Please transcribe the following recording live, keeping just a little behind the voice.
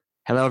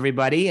Hello,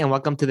 everybody, and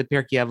welcome to the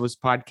Ep.40-Keeping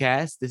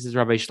podcast. This is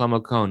Rabbi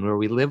Shlomo Cohn, where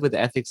we live with the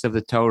ethics of the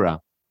Torah.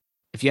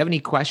 If you have any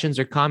questions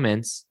or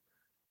comments,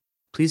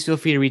 please feel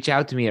free to reach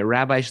out to me at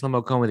Rabbi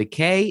Shlomo Cohn with a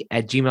K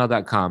at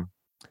gmail.com.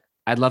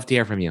 I'd love to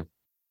hear from you.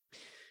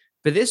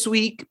 For this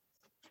week,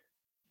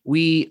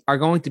 we are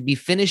going to be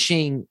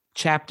finishing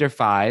chapter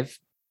 5,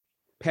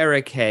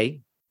 Perek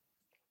Hey,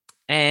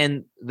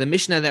 and the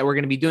Mishna that we're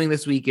going to be doing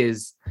this week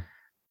is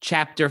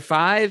chapter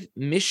 5,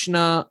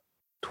 Mishna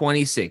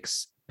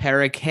 26.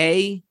 Perek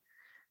Hey,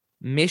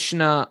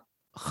 Mishna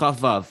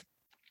Chavav.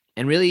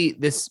 And really,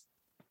 this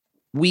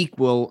week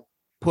will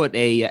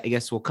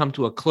we'll come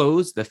to a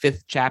close, the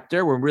 5th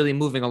chapter. We're really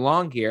moving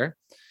along here.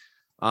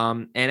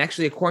 And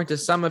actually, according to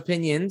some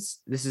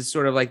opinions, this is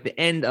sort of like the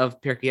end of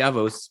Pirkei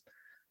Avos.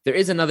 There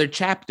is another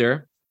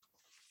chapter,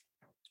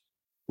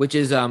 which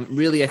is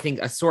really, I think,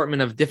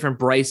 assortment of different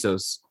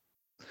braisos.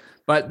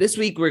 But this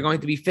week, we're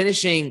going to be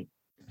finishing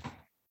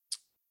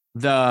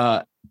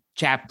the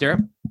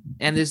chapter.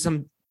 And there's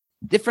some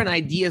different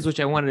ideas which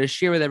I wanted to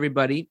share with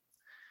everybody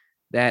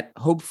that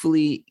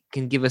hopefully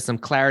can give us some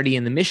clarity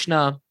in the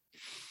Mishnah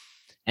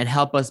and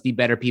help us be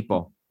better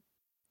people.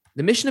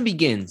 The Mishnah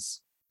begins,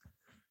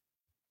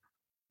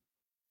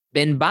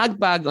 Ben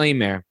Bagbag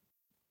Omer,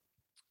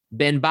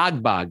 Ben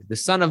Bagbag, the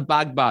son of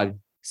Bagbag,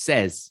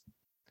 says,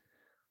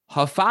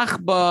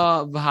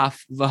 Hafachba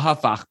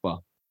v'hafachba.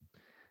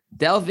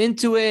 Delve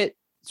into it,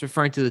 it's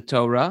referring to the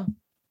Torah,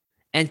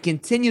 and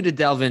continue to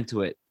delve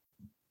into it.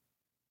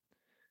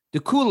 The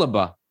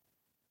kulaba,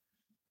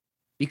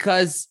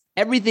 because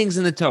everything's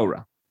in the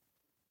Torah.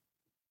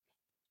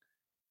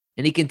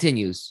 And he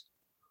continues,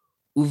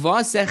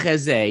 Uva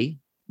sechezeh,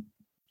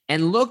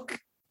 and look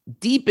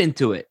deep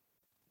into it.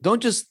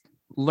 Don't just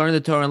learn the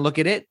Torah and look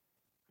at it.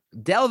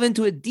 Delve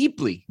into it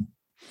deeply.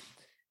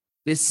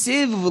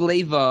 V'siv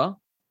leva,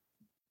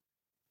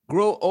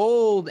 grow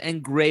old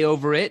and gray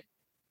over it.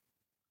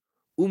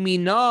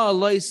 Umina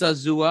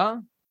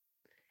loisazua,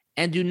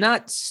 and do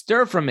not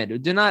stir from it, or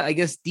do not,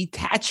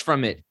 detach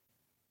from it.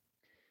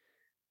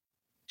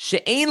 For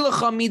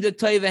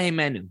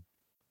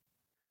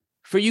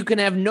you can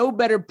have no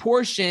better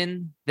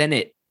portion than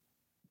it,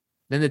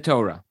 than the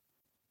Torah.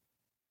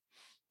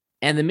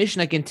 And the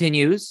Mishnah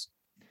continues,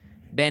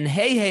 Ben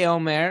Hey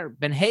Omer,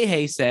 Ben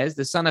Hey says,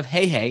 the son of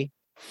Hey,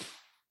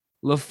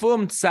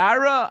 Lefum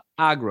Tsara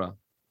Agra.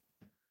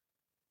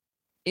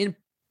 In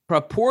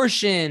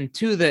proportion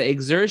to the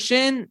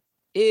exertion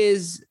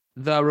is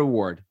the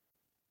reward.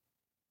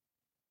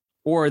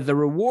 Or the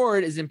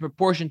reward is in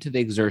proportion to the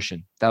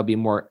exertion. That'll be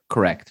more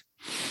correct.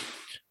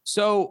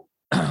 So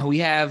we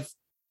have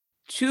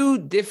two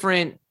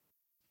different,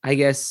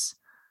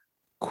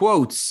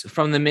 quotes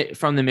from the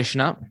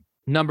Mishnah.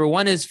 Number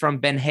one is from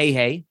Ben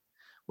Hey,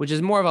 which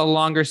is more of a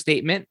longer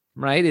statement,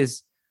 right?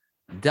 Is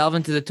delve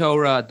into the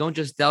Torah. Don't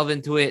just delve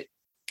into it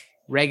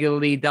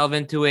regularly. Delve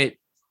into it.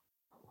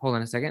 Hold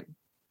on a second.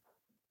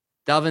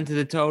 Delve into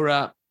the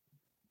Torah.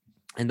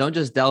 And don't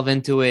just delve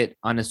into it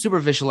on a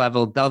superficial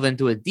level. Delve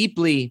into it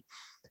deeply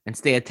and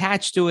stay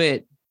attached to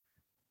it.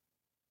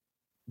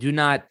 Do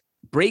not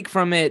break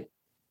from it.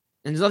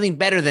 And there's nothing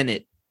better than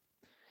it.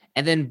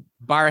 And then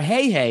Bar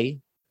Hey,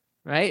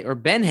 right? Or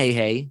Ben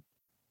Hey,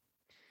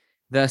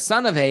 the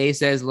son of Hey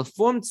says,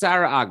 Lefum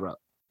Tsara Agra.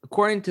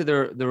 According to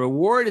the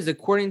reward is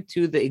according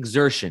to the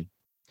exertion.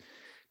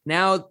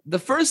 Now, the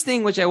first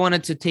thing which I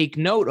wanted to take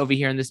note over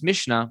here in this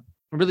Mishnah,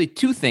 really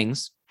two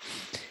things,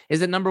 is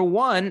that number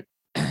one,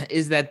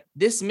 is that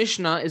this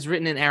Mishnah is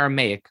written in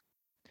Aramaic.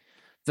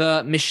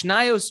 The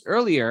Mishnayos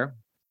earlier,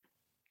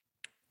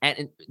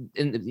 and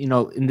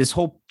in this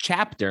whole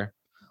chapter,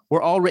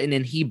 were all written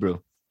in Hebrew.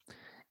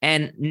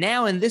 And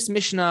now in this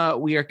Mishnah,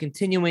 we are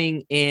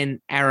continuing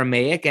in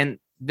Aramaic, and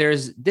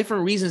there's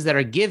different reasons that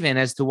are given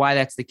as to why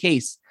that's the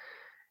case.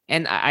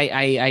 And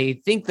I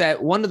think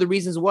that one of the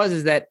reasons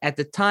is that at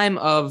the time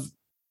of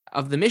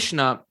the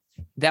Mishnah,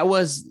 that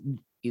was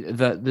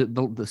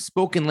the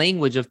spoken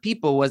language of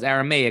people was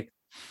Aramaic.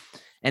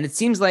 And it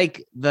seems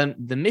like the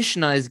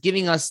Mishnah is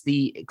giving us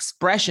the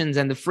expressions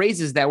and the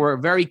phrases that were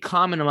very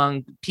common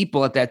among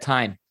people at that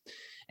time.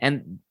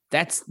 And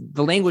that's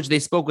the language they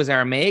spoke was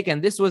Aramaic.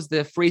 And this was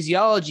the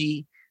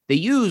phraseology they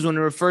used when it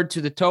referred to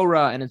the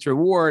Torah and its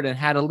reward and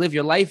how to live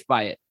your life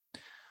by it.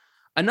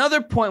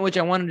 Another point which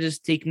I wanted to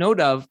just take note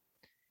of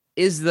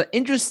is the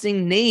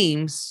interesting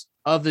names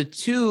of the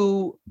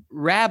two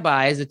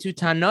rabbis, the two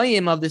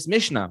Tanoim of this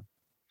Mishnah.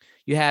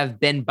 You have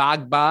Ben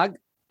Bagbag,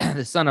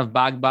 the son of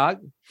Bagbag,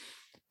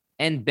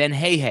 and Ben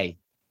Hey.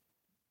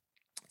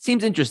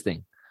 Seems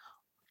interesting.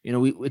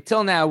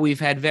 Till now we've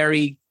had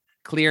very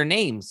clear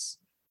names,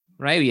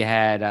 right? We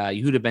had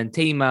Yehuda ben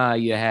Tema.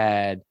 You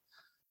had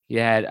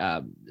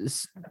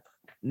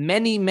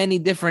many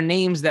different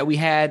names that we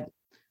had,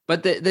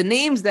 but the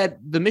names that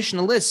the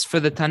Mishnah lists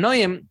for the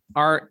Tanoim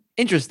are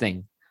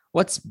interesting.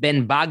 What's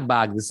Ben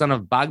Bagbag, the son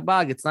of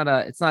Bagbag? It's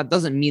not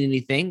doesn't mean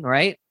anything,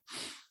 right?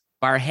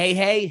 Bar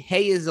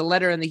Hey is a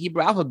letter in the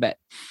Hebrew alphabet.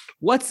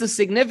 What's the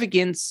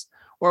significance?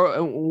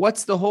 Or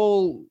what's the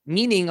whole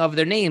meaning of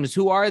their names?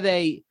 Who are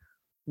they?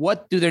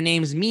 What do their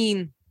names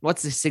mean?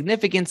 What's the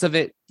significance of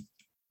it?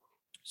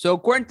 So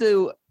according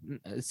to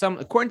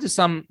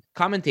some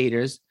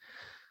commentators,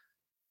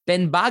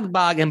 Ben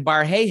Bagbag and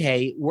Bar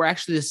Hehe were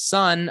actually the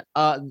son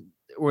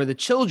or the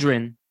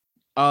children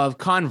of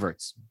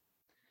converts.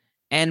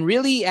 And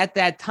really at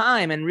that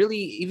time, and really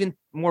even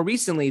more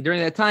recently during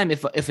that time,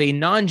 if a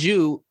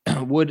non-Jew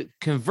would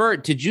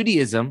convert to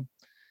Judaism,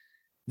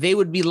 they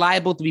would be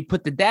liable to be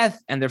put to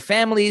death and their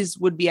families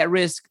would be at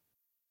risk.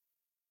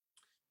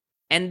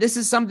 And this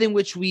is something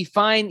which we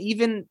find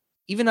even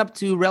up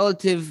to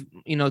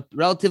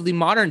relatively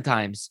modern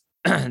times,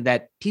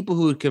 that people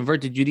who would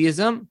convert to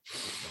Judaism,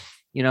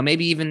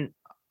 maybe even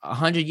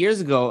 100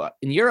 years ago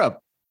in Europe,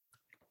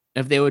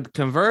 if they would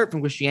convert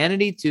from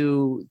Christianity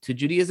to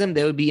Judaism,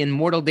 they would be in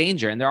mortal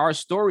danger. And there are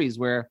stories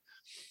where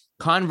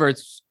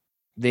converts,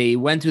 they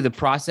went through the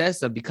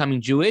process of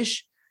becoming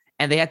Jewish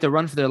and they had to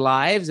run for their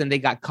lives and they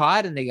got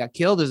caught and they got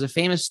killed. There's a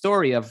famous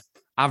story of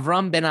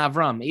Avram ben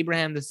Avram,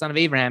 Abraham, the son of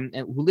Abraham,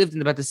 who lived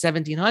in about the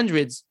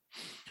 1700s,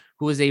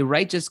 who was a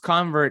righteous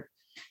convert,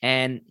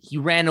 and he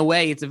ran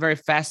away. It's a very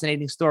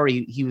fascinating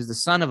story. He was the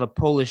son of a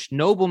Polish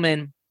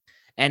nobleman,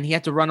 and he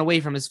had to run away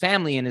from his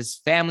family, and his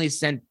family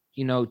sent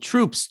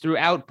troops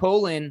throughout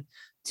Poland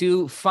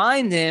to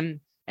find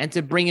him and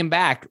to bring him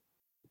back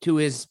to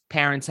his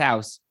parents'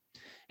 house.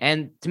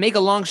 And to make a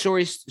long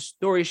story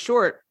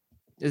short,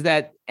 is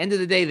that end of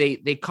the day,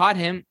 they caught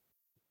him.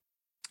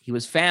 He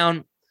was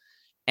found,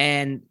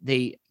 and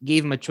they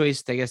gave him a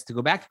choice, I guess, to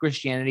go back to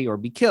Christianity or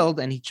be killed.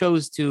 And he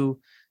chose to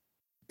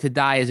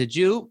die as a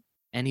Jew,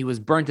 and he was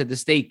burnt at the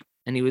stake.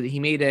 And he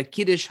made a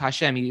Kiddush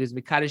Hashem. He was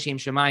Mekadosh Shem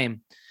Shemayim.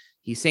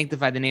 He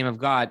sanctified the name of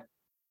God.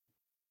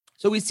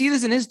 So we see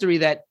this in history,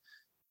 that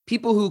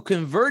people who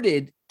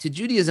converted to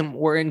Judaism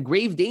were in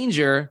grave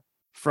danger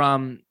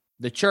from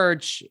the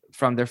church,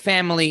 from their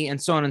family,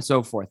 and so on and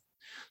so forth.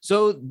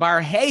 So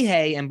Bar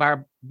Hehe and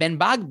Bar Ben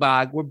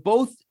Bagbag were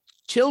both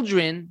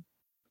children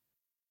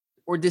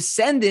or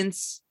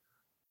descendants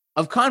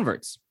of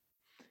converts.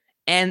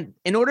 And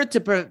in order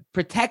to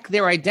protect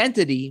their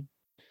identity,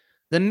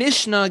 the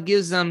Mishnah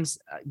gives them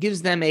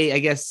a, I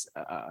guess,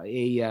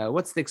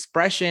 what's the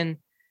expression?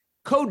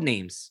 Code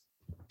names,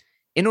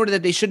 in order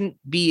that they shouldn't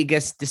be, I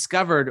guess,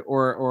 discovered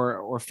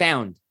or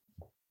found.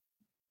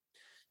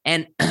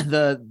 And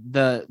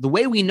the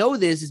way we know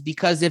this is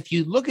because if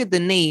you look at the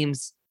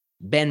names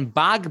Ben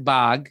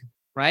Bagbag,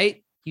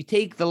 right? You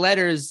take the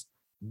letters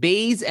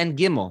Beis and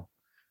Gimel,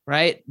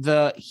 right?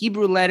 The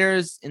Hebrew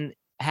letters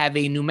have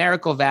a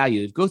numerical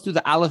value. If you go through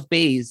the Aleph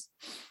Beis,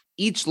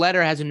 each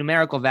letter has a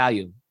numerical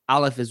value.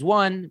 Aleph is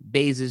 1,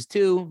 Beis is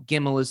 2,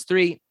 Gimel is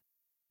 3,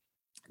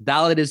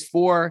 Dalet is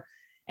 4,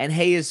 and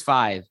Hey is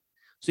 5.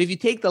 So if you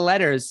take the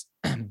letters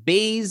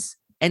Beis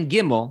and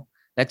Gimel,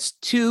 that's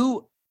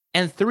 2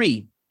 and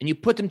 3, and you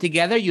put them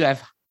together, you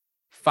have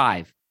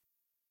 5.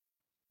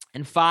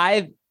 And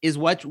 5 is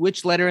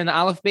which letter in the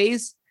Aleph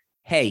Beis?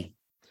 Hey.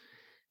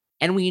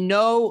 And we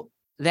know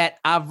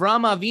that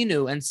Avram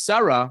Avinu and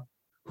Sarah,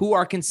 who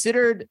are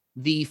considered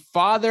the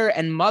father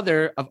and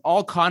mother of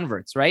all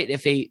converts, right?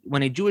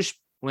 When a ger,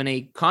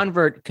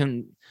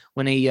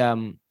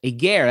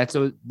 that's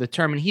the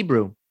term in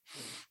Hebrew,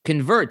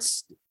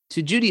 converts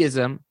to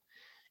Judaism,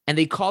 and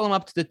they call him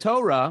up to the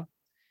Torah,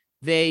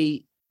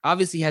 they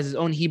obviously has his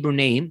own Hebrew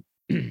name,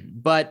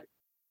 but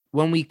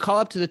when we call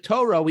up to the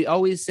Torah, we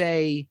always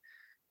say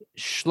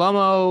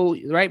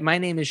Shlomo, right? My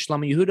name is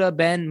Shlomo Yehuda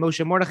ben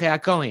Moshe Mordechai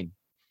HaKohen.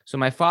 So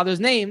my father's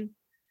name,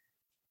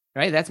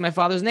 right? That's my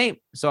father's name.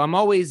 So I'm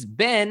always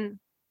Ben,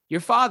 your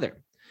father.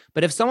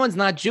 But if someone's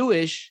not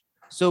Jewish,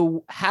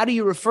 so how do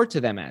you refer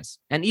to them as?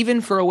 And even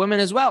for a woman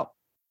as well,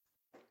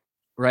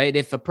 right?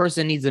 If a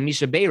person needs a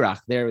Misha Beirach,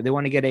 they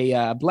want to get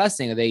a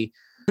blessing, or they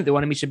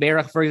want a Misha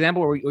Beirach, for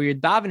example, or you're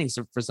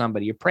davening for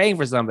somebody, you're praying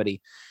for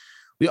somebody.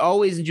 We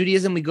always, in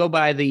Judaism, we go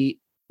by the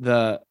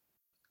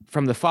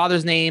from the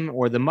father's name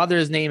or the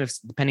mother's name,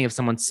 depending if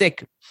someone's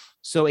sick.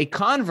 So a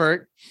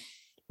convert,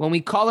 when we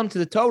call them to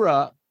the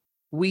Torah,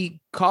 we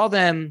call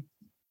them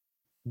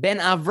Ben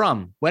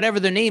Avram,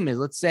 whatever their name is.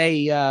 Let's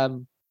say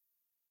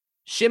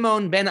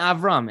Shimon ben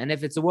Avram. And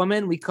if it's a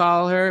woman, we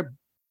call her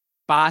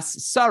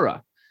Bas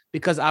Sarah,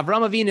 because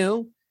Avram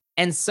Avinu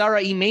and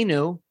Sarah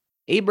Imenu,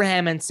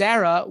 Abraham and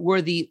Sarah,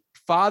 were the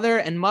father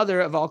and mother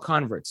of all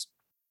converts.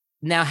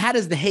 Now, how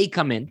does the Hey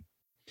come in?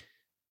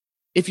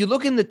 If you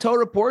look in the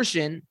Torah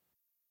portion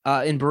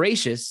in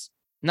Bereshis,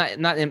 not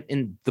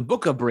in the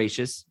book of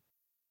Bereshis,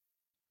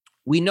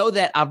 we know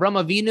that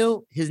Avram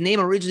Avinu, his name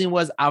originally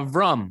was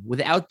Avram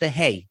without the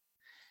Hey,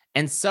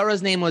 and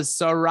Sarah's name was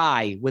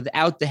Sarai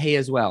without the Hey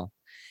as well.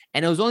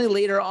 And it was only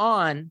later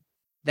on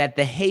that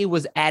the Hey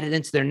was added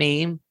into their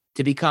name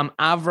to become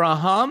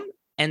Avraham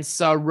and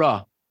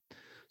Sarah.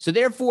 So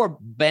therefore,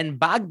 Ben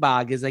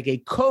Bagbag is like a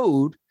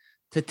code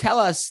to tell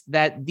us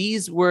that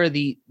these were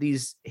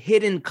these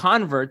hidden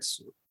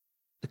converts,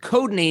 the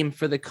code name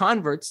for the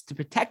converts to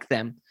protect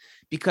them,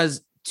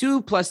 because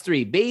 2 plus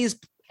 3, Beis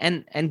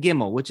and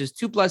Gimel, which is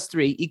 2 plus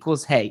 3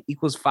 equals Hey,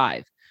 equals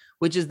 5,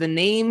 which is the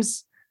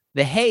names,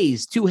 the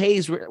Heys, 2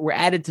 Heys were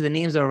added to the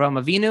names of Avram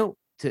Avinu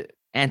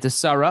and to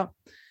Sarah.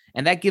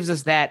 And that gives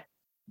us that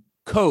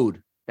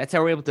code. That's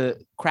how we're able to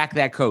crack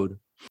that code.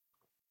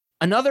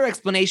 Another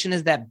explanation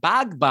is that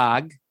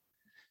bag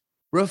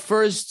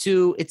refers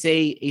to, it's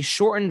a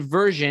shortened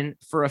version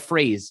for a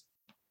phrase.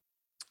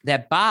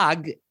 That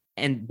bag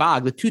and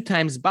bag, the 2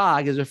 times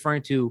bag, is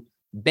referring to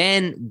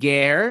ben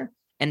ger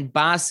and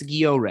bas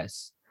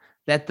giores.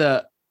 That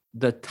the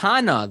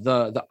Tana,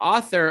 the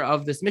author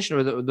of this Mishnah,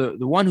 or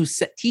the one who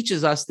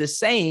teaches us this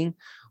saying,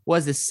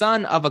 was the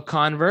son of a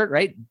convert,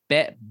 right?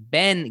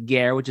 Ben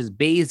ger, which is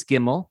Beis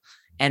Gimel,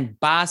 and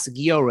Bas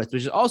Giores,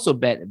 which is also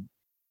Beis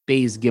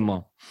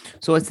Gimel.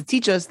 So it's to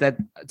teach us that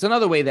it's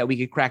another way that we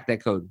could crack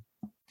that code.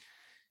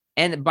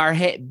 And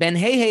Ben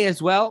Hey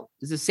as well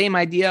is the same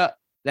idea,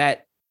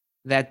 that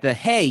the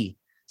Hey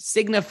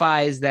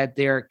signifies that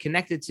they're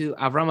connected to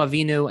Avram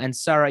Avinu and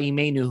Sarah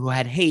Imenu, who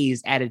had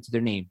Hayes added to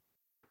their name.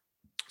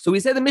 So we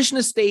said the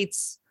Mishnah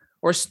states,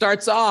 or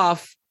starts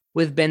off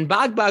with Ben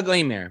Bagbag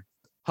Omer,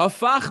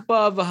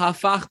 Hafachba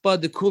v'hafachba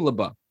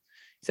dekulaba.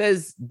 It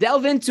says,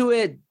 delve into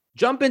it,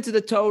 jump into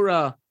the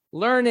Torah,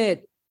 learn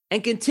it,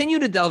 and continue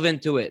to delve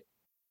into it,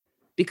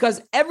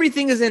 because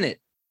everything is in it.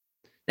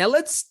 Now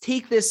let's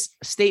take this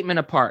statement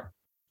apart,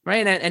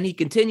 right? And he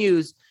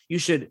continues, you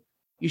should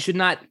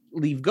not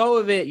leave go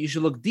of it. You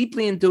should look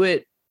deeply into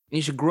it. And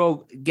you should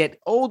get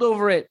old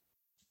over it,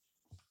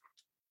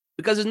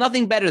 because there's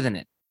nothing better than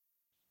it.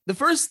 The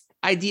first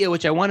idea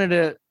which I wanted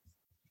to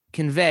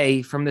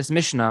convey from this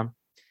Mishnah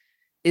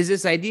is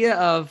this idea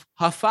of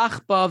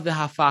hafachba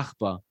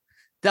v'hafachba.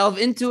 Delve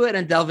into it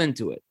and delve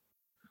into it.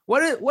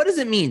 What does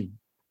it mean?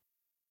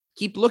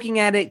 Keep looking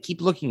at it,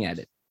 keep looking at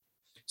it.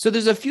 So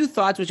there's a few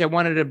thoughts which I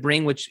wanted to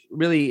bring, which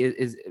really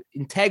is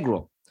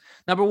integral.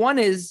 Number one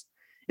is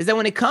that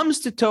when it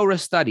comes to Torah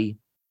study,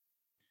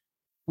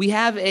 we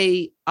have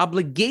a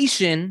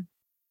obligation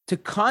to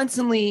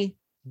constantly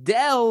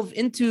delve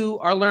into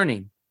our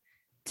learning,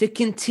 to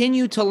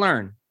continue to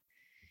learn.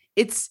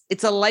 It's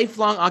a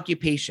lifelong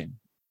occupation.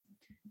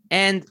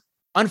 And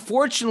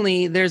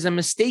unfortunately, there's a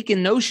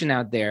mistaken notion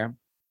out there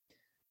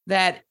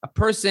that a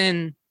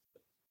person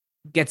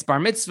gets bar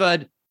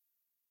mitzvahed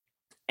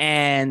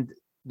and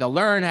they'll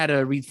learn how to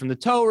read from the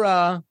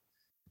Torah,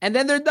 and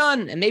then they're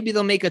done. And maybe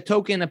they'll make a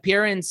token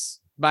appearance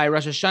by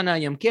Rosh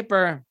Hashanah, Yom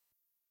Kippur,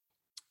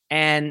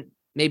 and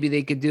maybe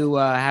they could do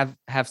have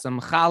some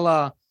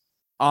challah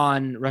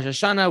on Rosh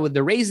Hashanah with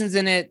the raisins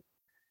in it,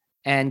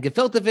 and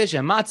gefilte fish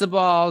and matzah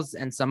balls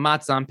and some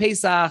matzah on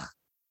Pesach,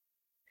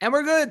 and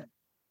we're good.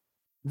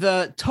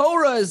 The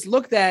Torah is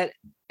looked at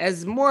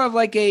as more of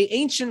like a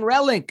ancient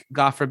relic,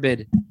 God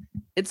forbid.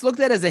 It's looked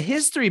at as a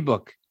history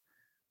book,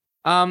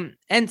 and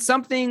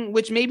something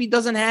which maybe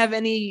doesn't have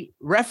any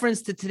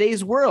reference to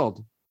today's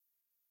world.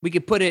 We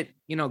could put it,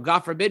 God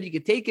forbid, you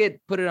could take it,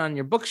 put it on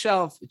your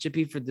bookshelf. It should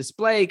be for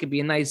display. It could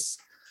be a nice,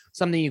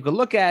 something you could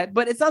look at,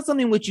 but it's not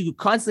something which you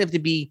constantly have to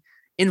be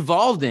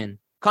involved in,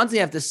 constantly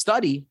have to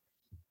study.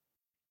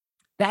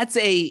 That's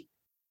a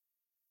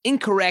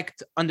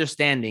incorrect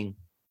understanding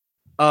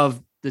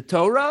of the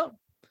Torah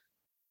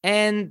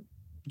and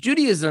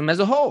Judaism as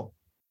a whole.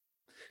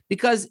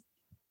 Because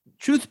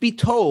truth be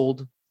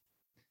told,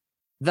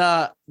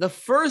 the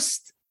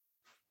first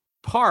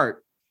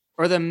part,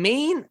 or the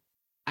main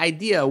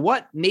idea,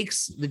 what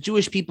makes the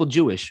Jewish people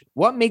Jewish,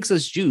 what makes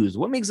us Jews,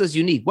 what makes us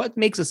unique, what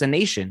makes us a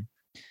nation,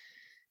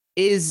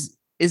 is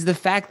the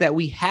fact that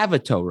we have a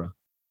Torah,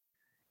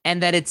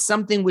 and that it's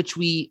something which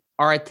we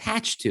are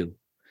attached to,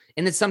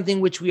 and it's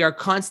something which we are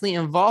constantly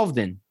involved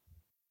in.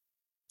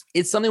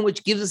 It's something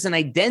which gives us an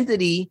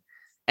identity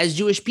as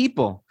Jewish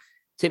people.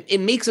 It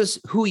makes us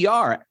who we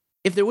are.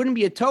 If there wouldn't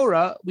be a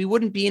Torah, we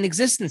wouldn't be in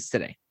existence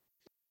today.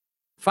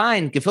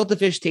 Fine, gefilte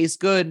fish tastes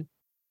good.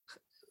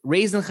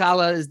 Raisin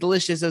challah is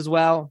delicious as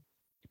well.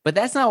 But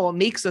that's not what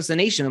makes us a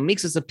nation. What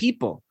makes us a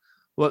people.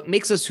 What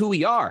makes us who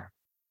we are.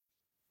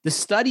 The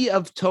study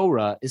of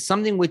Torah is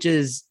something which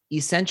is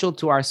essential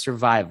to our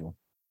survival.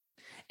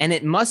 And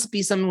it must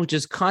be something which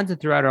is constant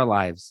throughout our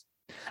lives.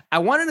 I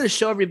wanted to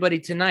show everybody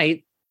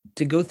tonight,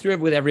 to go through it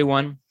with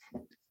everyone.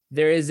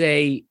 There is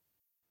a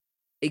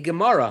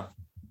Gemara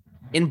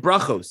in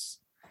Brachos.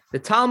 The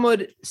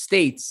Talmud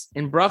states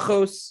in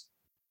Brachos,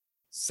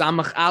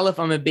 Samach Aleph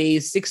Amud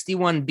Beis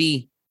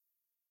 61b,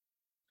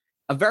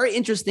 a very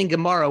interesting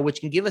Gemara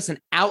which can give us an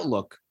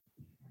outlook,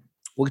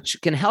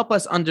 which can help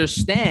us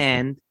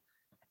understand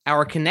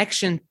our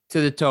connection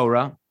to the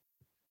Torah,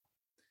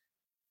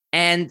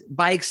 and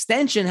by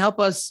extension help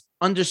us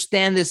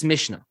understand this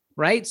Mishnah.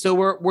 Right? So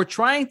we're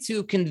trying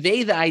to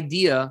convey the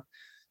idea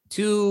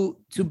to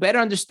better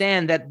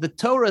understand that the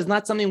Torah is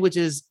not something which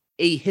is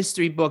a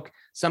history book,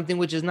 something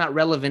which is not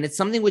relevant. It's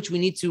something which we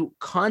need to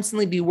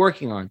constantly be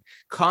working on,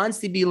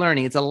 constantly be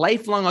learning. It's a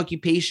lifelong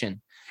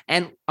occupation.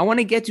 And I want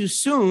to get to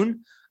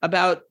soon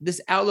about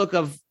this outlook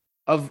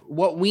of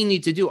what we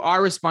need to do,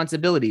 our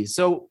responsibilities.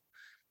 So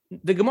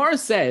the Gemara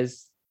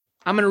says,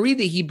 I'm going to read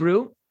the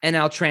Hebrew and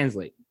I'll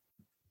translate.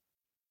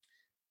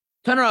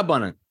 Tana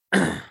Rabbanan.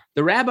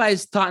 The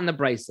rabbis taught in the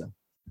Brisa,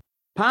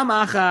 Pam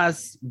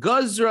achas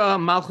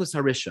gozra malchus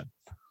harisha.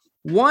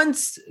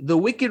 Once the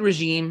wicked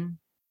regime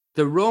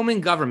the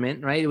Roman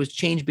government, right? It was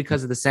changed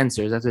because of the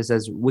censors. That's what it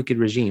says, wicked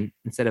regime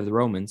instead of the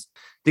Romans,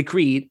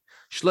 decreed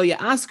Shlo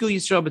Ya'asku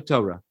Yisrael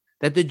b'Torah,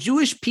 that the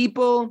Jewish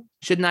people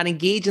should not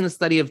engage in the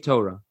study of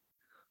Torah.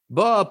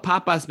 But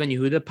Papas ben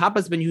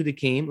Yehuda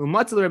came,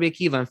 Umatzal Rabbi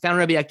Akiva, and found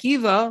Rabbi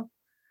Akiva,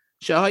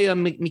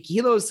 Shahaya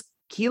Mikilos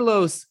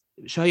Kilos,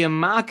 Shahaya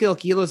Makil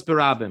Kilos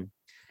Barabim,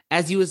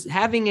 as he was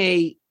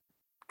having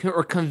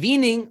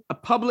convening a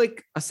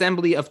public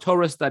assembly of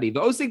Torah study,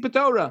 the Osik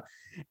b'Torah,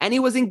 and he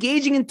was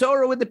engaging in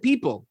Torah with the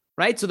people,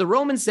 right? So the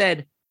Romans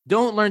said,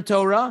 don't learn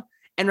Torah,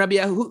 and Rabbi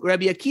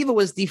Akiva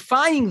was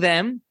defying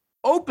them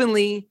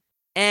openly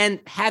and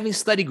having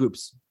study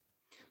groups.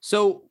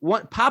 So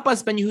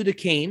Papas ben Yehuda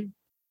came,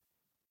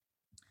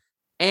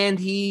 and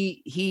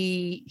he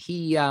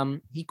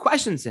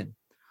questions him.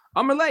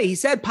 Amrlei, he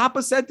said,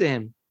 Papa said to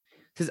him,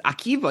 says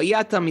Akiva,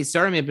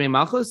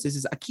 this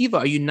is Akiva,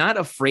 are you not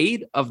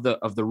afraid of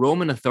the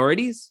Roman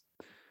authorities?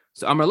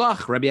 So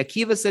Amrlach, Rabbi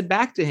Akiva said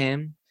back to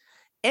him,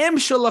 I'm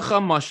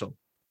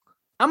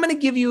going to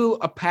give you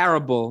a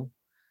parable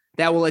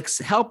that will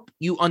help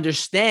you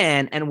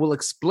understand and will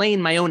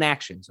explain my own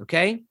actions,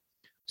 okay?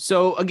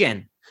 So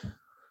again,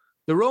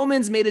 the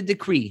Romans made a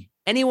decree.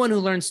 Anyone who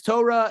learns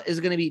Torah is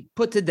going to be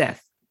put to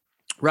death.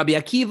 Rabbi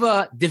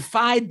Akiva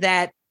defied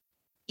that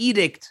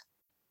edict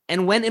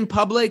and went in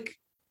public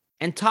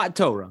and taught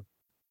Torah.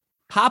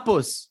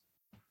 Papus,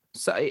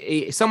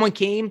 someone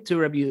came to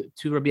Rabbi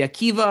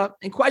Akiva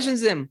and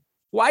questions him,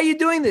 why are you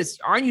doing this?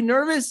 Aren't you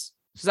nervous?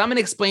 He says, I'm going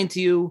to explain to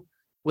you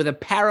with a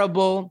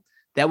parable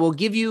that will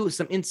give you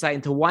some insight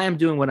into why I'm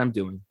doing what I'm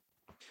doing.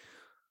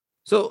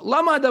 So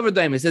Lama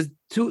Davardaim says,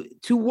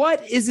 to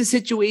what is the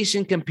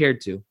situation compared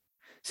to? It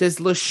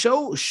says,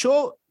 L'shaul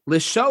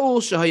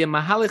shahaya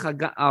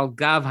mahalich al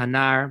gav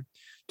hanar,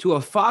 to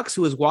a fox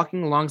who was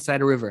walking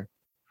alongside a river.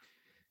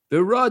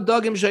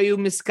 And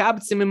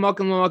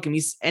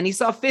he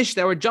saw fish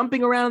that were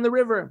jumping around in the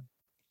river,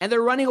 and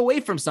they're running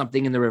away from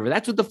something in the river.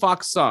 That's what the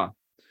fox saw.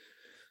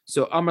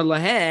 So Amar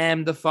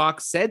Lahem, the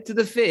fox said to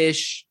the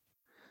fish,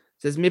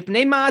 says,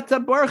 Mipnei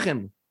ma'ata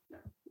barchim.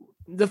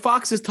 The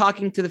fox is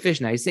talking to the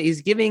fish now.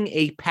 He's giving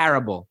a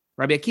parable.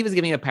 Rabbi Akiva is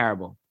giving a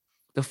parable.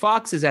 The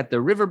fox is at the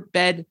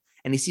riverbed,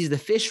 and he sees the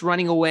fish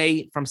running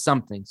away from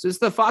something. So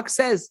the fox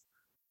says,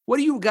 what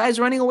are you guys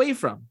running away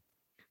from?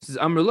 He says,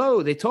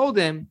 Amrlo, they told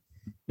him,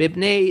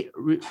 Mipnei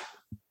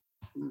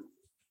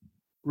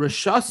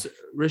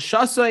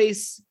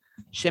Rishasais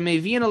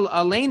Shemevin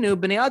Aleinu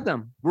Bnei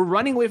Adam. We're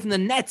running away from the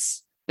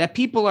nets that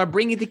people are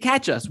bringing to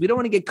catch us. We don't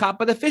want to get caught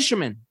by the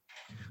fishermen.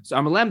 So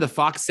Amalem, the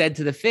fox, said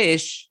to the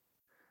fish,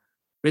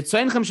 is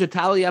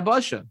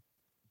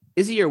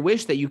it your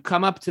wish that you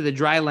come up to the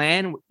dry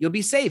land? You'll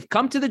be safe.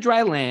 Come to the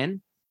dry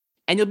land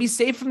and you'll be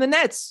safe from the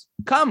nets.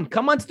 Come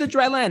onto the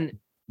dry land.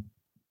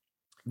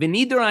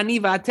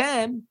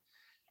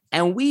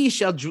 And we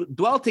shall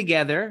dwell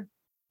together,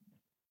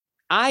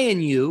 I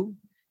and you,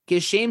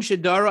 just as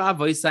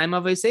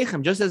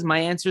my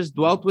ancestors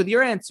dwelt with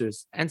your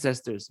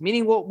ancestors,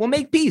 meaning we'll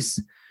make peace.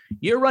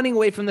 You're running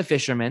away from the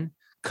fishermen.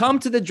 Come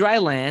to the dry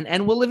land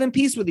and we'll live in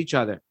peace with each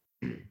other.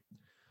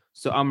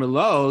 So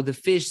Amrlo, the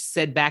fish,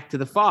 said back to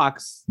the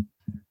fox,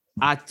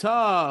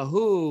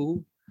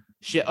 Atahu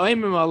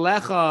she'oimrim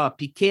alecha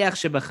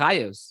pikeach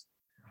shebachayos.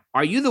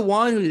 Are you the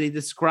one who they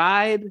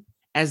describe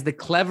as the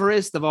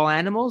cleverest of all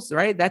animals,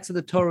 right? That's what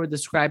the Torah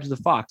describes the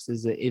fox,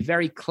 as a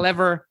very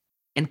clever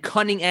and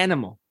cunning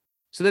animal.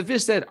 So the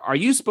fish said, are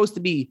you supposed to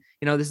be,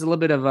 this is a little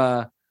bit of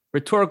a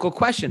rhetorical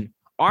question.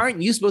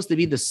 Aren't you supposed to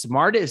be the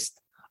smartest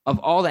of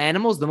all the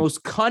animals, the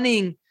most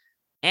cunning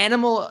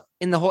animal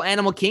in the whole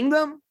animal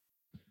kingdom?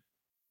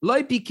 So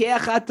the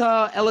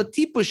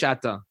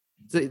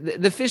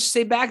fish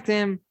say back to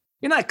him,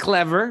 you're not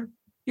clever,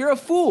 you're a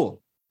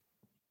fool.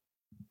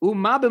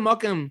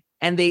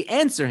 And they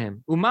answer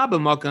him,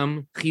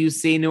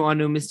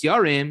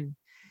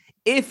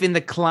 if in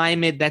the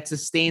climate that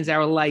sustains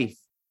our life,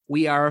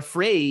 we are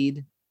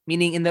afraid,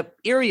 meaning in the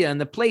area, in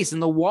the place, in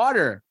the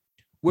water,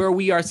 where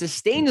we are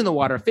sustained in the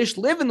water, fish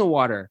live in the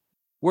water,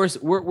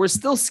 we're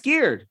still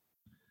scared.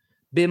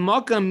 In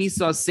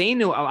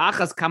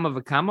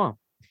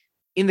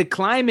the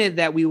climate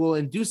that we will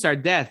induce our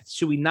death,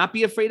 should we not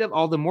be afraid of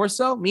all the more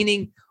so?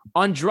 Meaning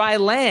on dry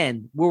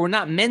land, where we're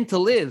not meant to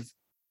live,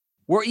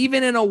 we're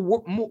even in a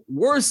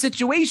worse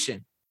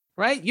situation,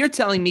 right? You're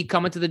telling me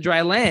come into the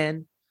dry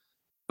land,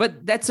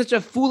 but that's such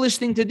a foolish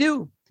thing to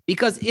do.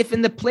 Because if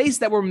in the place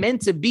that we're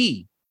meant to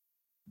be,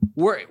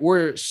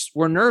 we're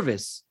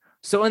nervous.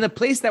 So in the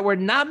place that we're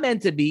not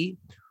meant to be,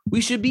 we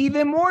should be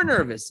even more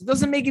nervous. It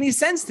doesn't make any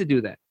sense to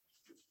do that.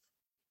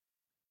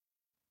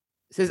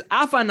 It says,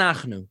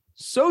 Afanachnu.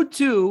 So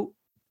too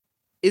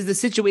is the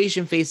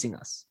situation facing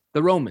us,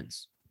 the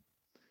Romans.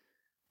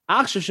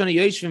 If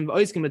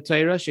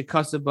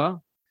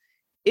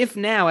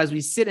now, as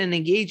we sit and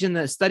engage in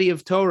the study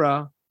of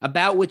Torah,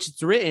 about which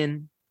it's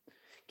written,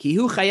 for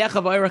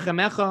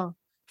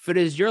it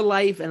is your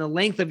life and the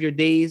length of your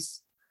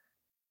days,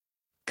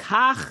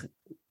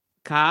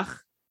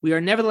 we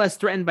are nevertheless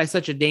threatened by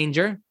such a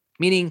danger.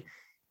 Meaning,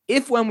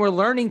 if when we're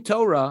learning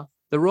Torah,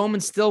 the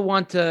Romans still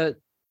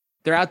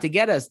they're out to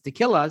get us, to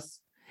kill us,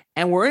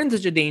 and we're in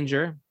such a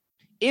danger.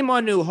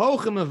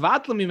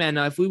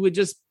 If we would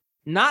just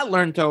not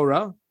learn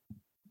Torah,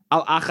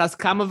 al achas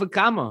kama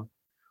v'kama,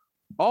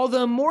 all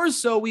the more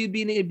so we'd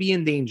be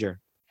in danger.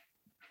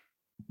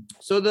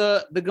 So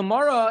the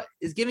Gemara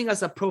is giving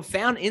us a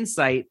profound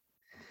insight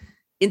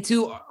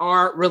into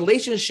our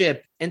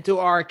relationship, into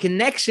our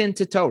connection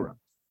to Torah.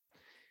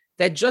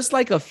 That just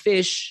like a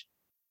fish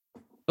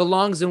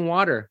belongs in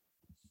water,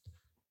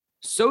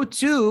 so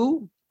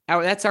too,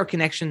 that's our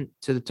connection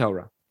to the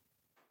Torah.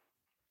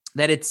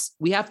 That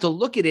we have to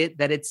look at it,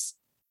 that it's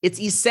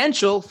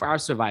essential for our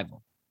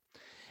survival.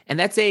 And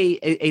that's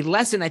a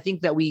lesson I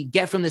think that we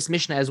get from this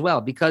Mishnah as well,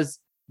 because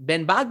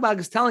Ben Bagbag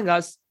is telling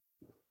us,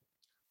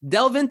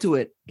 delve into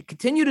it,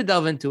 continue to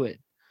delve into it.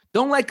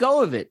 Don't let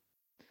go of it.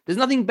 There's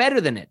nothing better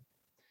than it.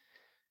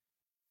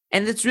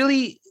 And it's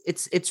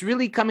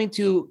really coming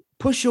to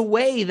push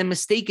away the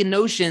mistaken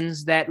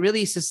notions that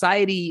really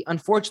society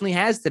unfortunately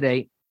has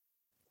today,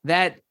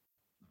 that,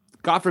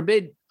 God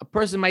forbid, a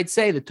person might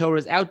say the Torah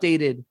is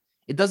outdated.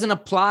 It doesn't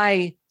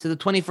apply to the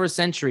 21st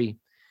century.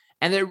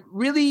 And it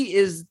really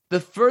is the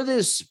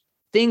furthest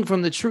thing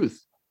from the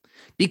truth,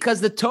 because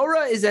the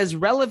Torah is as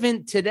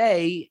relevant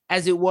today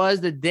as it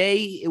was the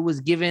day it was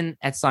given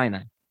at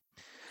Sinai.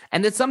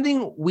 And that's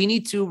something we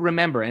need to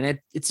remember. And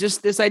it's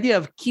just this idea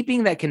of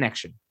keeping that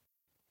connection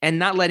and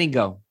not letting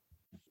go.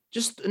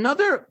 Just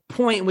another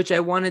point which I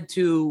wanted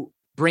to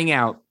bring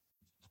out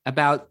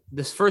about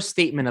this first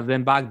statement of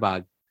Ben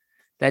Bagbag,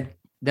 that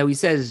he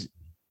says,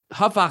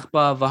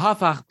 hafachba,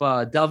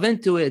 v'hafachba, delve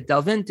into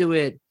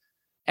it,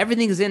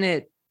 everything's in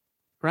it,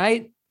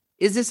 right?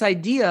 Is this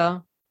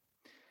idea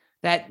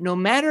that no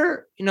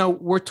matter,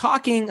 we're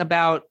talking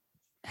about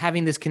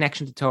having this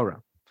connection to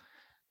Torah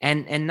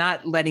and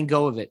not letting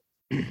go of it.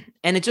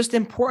 And it's just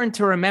important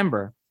to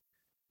remember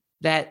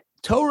that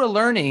Torah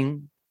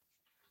learning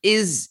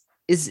is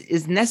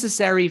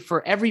necessary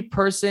for every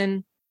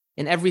person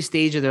in every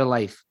stage of their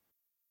life,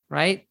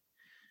 right?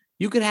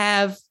 You could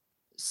have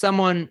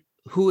someone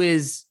who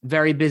is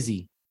very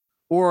busy,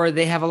 or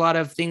they have a lot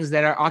of things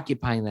that are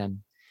occupying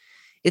them.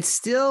 It's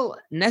still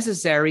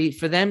necessary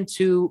for them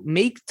to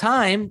make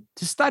time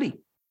to study.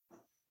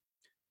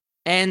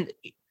 And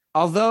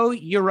although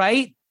you're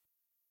right,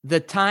 the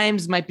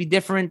times might be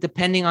different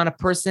depending on a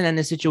person and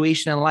the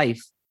situation in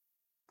life,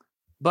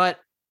 but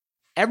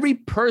every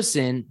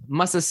person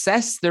must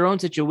assess their own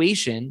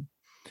situation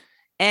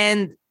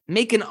and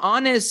make an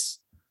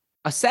honest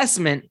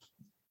assessment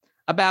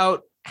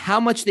about how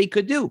much they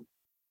could do,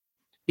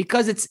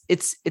 because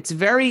it's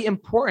very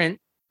important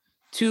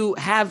to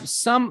have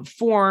some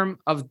form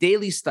of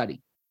daily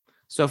study.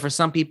 So for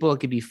some people, it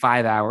could be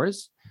 5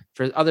 hours.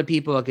 For other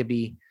people, it could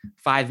be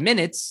 5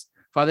 minutes.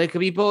 For other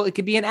people, it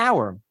could be an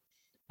hour.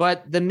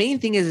 But the main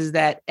thing is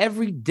that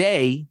every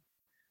day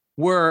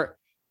we're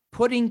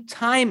putting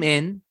time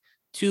in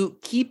to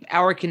keep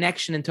our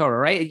connection in Torah,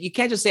 right? You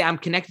can't just say, I'm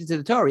connected to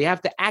the Torah. You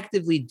have to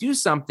actively do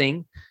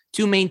something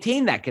to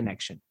maintain that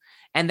connection.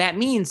 And that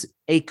means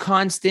a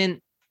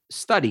constant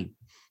study.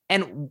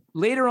 And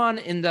later on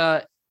in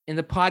the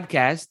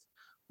podcast,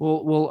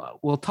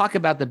 we'll talk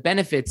about the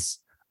benefits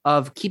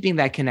of keeping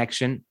that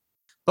connection.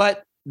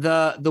 But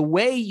the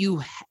way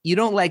you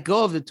don't let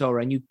go of the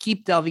Torah and you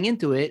keep delving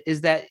into it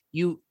is that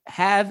you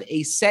have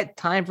a set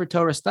time for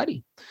Torah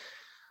study.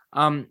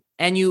 And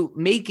you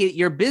make it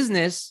your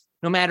business,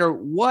 no matter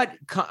what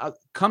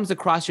comes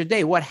across your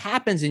day, what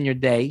happens in your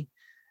day,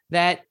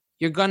 that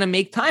you're going to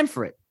make time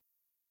for it.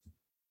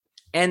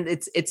 And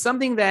it's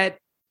something that,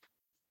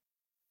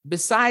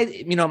 besides,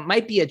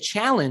 might be a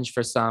challenge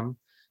for some,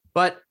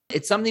 but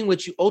it's something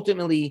which you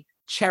ultimately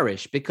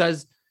cherish,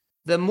 because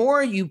the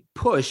more you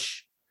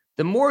push,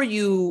 the more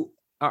you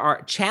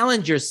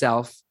challenge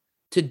yourself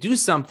to do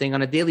something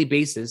on a daily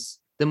basis,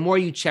 the more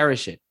you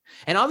cherish it.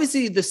 And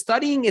obviously the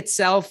studying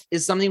itself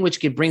is something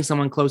which could bring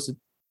someone closer,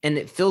 and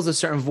it fills a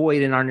certain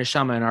void in our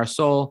neshama, in our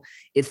soul.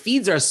 It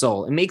feeds our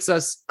soul. It makes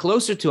us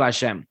closer to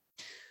Hashem.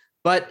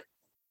 But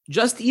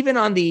just even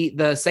on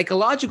the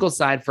psychological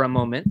side for a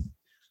moment,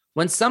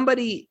 when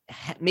somebody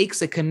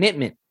makes a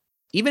commitment,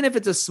 even if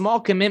it's a small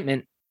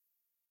commitment,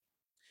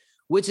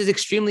 which is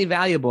extremely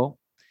valuable,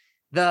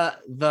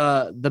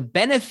 the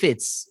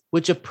benefits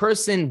which a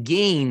person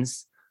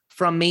gains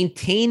from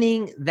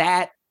maintaining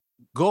that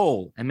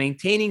goal and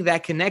maintaining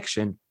that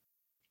connection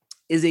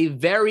is a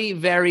very,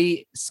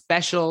 very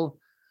special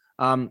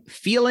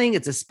feeling.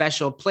 It's a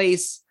special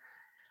place.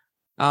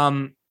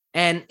 And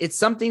it's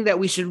something that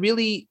we should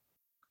really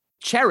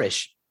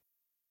cherish.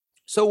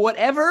 So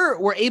whatever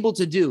we're able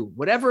to do,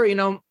 whatever,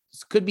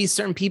 could be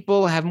certain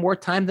people have more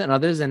time than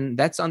others, and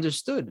that's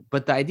understood.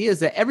 But the idea is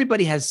that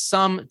everybody has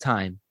some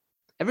time.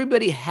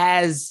 Everybody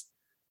has,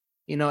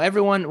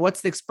 everyone,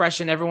 what's the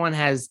expression? Everyone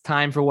has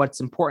time for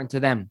what's important to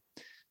them.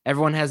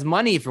 Everyone has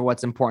money for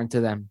what's important to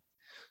them.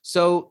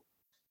 So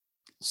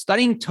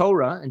studying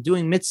Torah and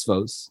doing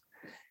mitzvos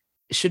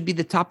should be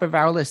the top of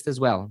our list as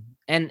well.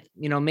 And,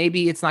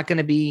 maybe it's not going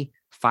to be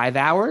 5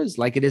 hours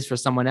like it is for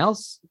someone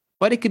else,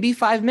 but it could be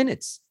 5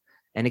 minutes.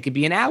 And it could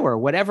be an hour,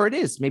 whatever it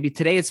is. Maybe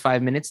today it's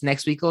 5 minutes.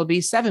 Next week it'll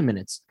be 7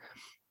 minutes.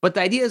 But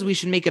the idea is we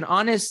should make an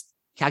honest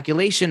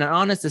calculation, an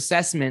honest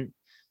assessment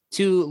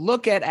to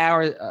look at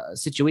our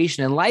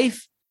situation in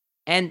life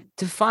and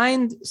to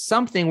find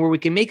something where we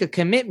can make a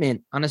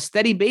commitment on a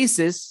steady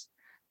basis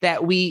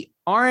that we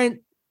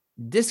aren't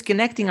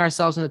disconnecting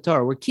ourselves from the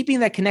Torah. We're keeping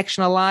that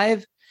connection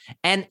alive.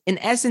 And in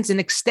essence, an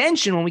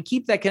extension, when we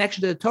keep that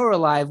connection to the Torah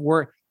alive,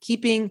 we're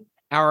keeping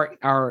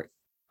our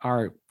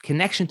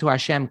connection to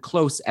Hashem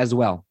close as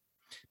well.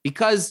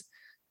 Because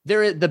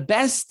the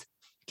best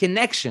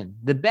connection,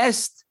 the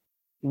best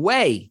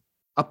way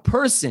a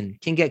person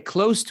can get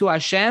close to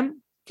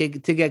Hashem, to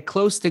get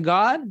close to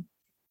God,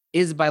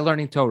 is by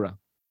learning Torah.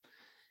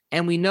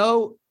 And we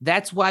know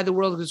that's why the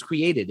world was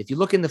created. If you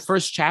look in the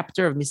first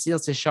chapter of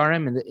Mesilas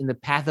Yesharim, in the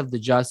Path of the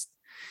Just,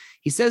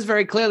 he says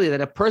very clearly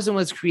that a person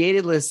was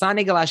created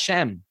l'sanig el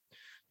Hashem,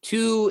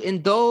 to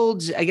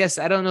indulge, I guess,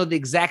 I don't know the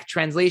exact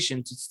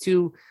translation,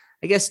 to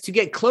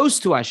get close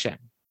to Hashem,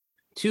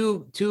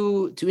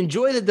 to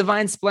enjoy the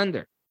divine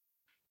splendor.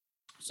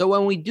 So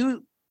when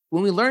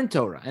we learn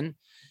Torah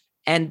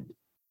and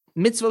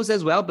mitzvos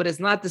as well, but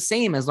it's not the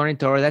same as learning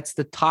Torah. That's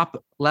the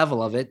top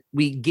level of it.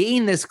 We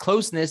gain this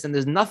closeness, and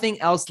there's nothing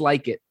else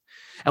like it.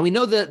 And we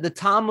know that the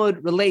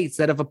Talmud relates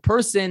that if a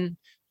person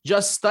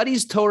just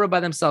studies Torah by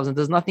themselves and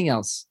does nothing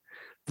else,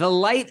 the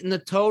light in the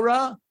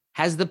Torah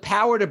has the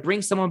power to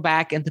bring someone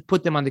back and to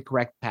put them on the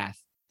correct path.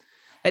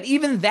 That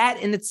even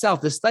that in itself,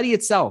 the study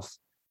itself,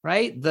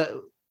 right,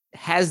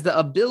 has the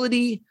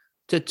ability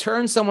to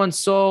turn someone's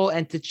soul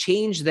and to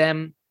change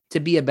them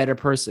to be a better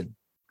person.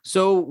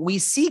 So we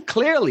see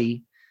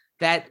clearly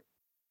that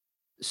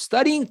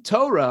studying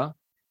Torah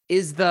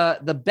is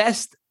the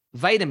best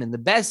vitamin, the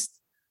best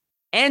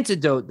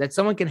antidote that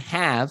someone can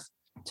have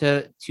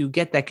to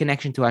get that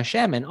connection to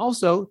Hashem, and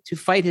also to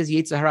fight his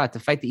Yetzer Hara, to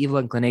fight the evil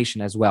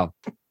inclination as well.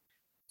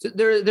 So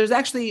there's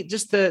actually,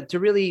 just to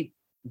really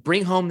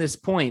bring home this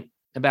point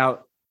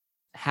about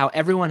how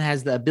everyone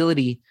has the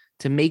ability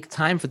to make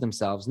time for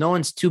themselves. No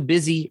one's too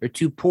busy or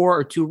too poor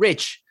or too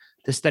rich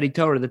to study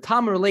Torah. The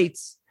Talmud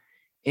relates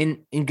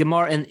in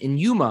Gemara in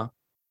Yuma,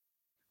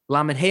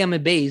 Lamed Hey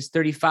Amud Beis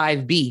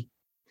 35b,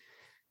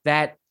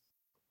 that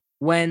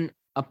when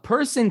a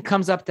person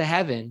comes up to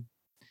heaven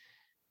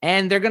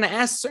and they're going to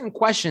ask certain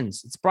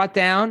questions, it's brought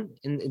down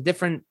in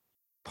different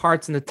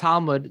parts in the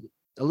Talmud,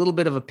 a little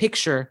bit of a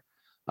picture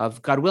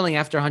of, God willing,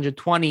 after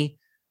 120,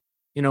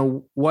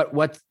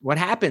 what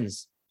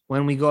happens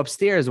when we go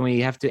upstairs, when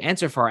we have to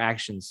answer for our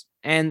actions.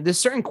 And there's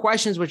certain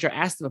questions which are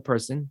asked of a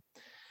person.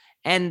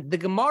 And the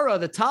Gemara,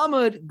 the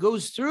Talmud,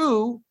 goes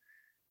through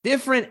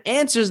different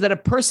answers that a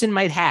person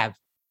might have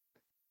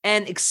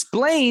and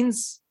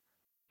explains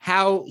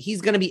how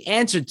he's going to be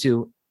answered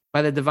to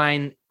by the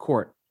divine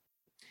court.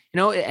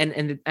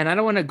 And I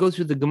don't want to go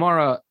through the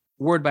Gemara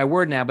word by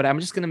word now, but I'm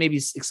just going to maybe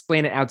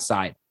explain it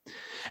outside.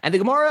 And the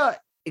Gemara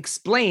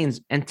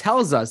explains and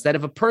tells us that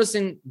if a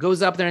person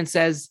goes up there and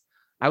says,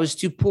 I was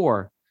too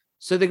poor.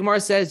 So the Gemara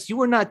says, you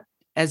were not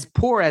as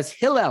poor as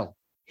Hillel.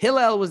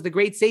 Hillel was the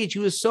great sage. He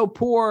was so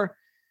poor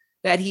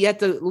that he had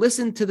to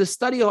listen to the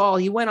study hall.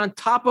 He went on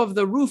top of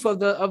the roof of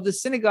the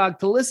synagogue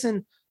to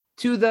listen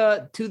to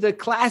the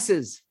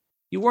classes.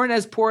 You weren't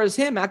as poor as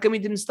him. How come he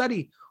didn't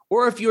study?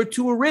 Or if you're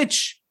too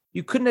rich,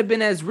 you couldn't have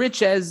been as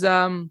rich as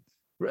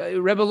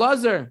Rebbe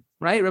Lazar,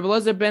 right? Rebbe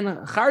Lazar ben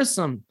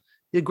Charsam,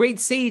 the great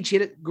sage. He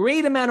had a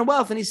great amount of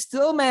wealth, and he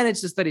still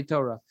managed to study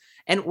Torah.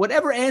 And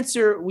whatever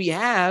answer we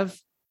have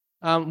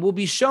will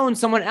be shown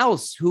someone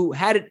else who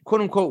had it,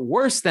 quote unquote,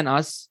 worse than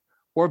us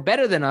or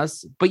better than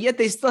us, but yet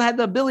they still had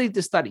the ability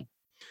to study.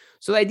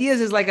 So the idea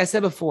is, like I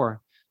said before,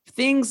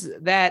 things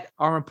that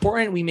are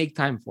important, we make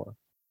time for,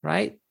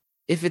 right?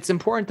 If it's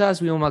important to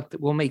us,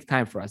 we'll make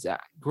time for us.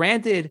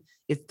 Granted,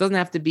 it doesn't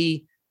have to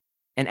be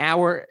an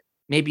hour.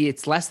 Maybe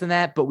it's less than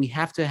that, but we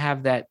have to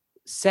have that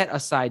set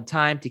aside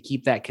time to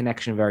keep that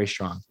connection very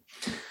strong.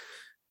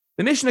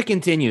 The Mishnah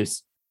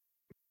continues.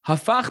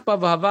 Hafachba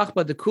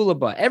v'havachba de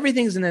kulaba.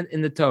 Everything's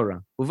in the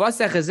Torah.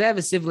 Uvasech hazeh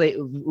v'sivle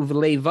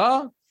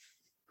uvleiva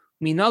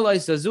minalai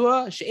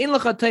sazua she'en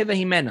lecha teva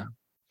himena.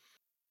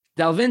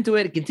 Delve into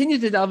it. Continue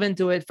to delve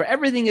into it. For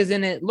everything is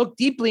in it. Look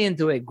deeply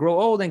into it. Grow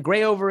old and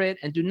gray over it,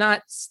 and do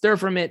not stir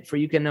from it, for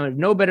you can know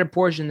no better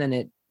portion than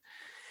it.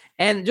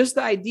 And just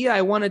the idea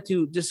I wanted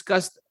to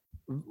discuss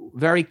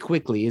very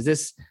quickly is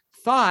this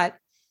thought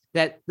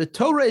that the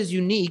Torah is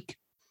unique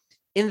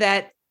in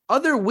that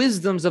other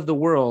wisdoms of the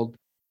world,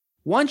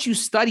 once you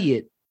study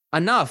it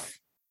enough,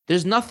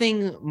 there's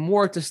nothing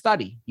more to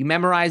study. You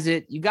memorize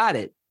it, you got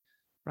it,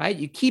 right?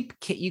 You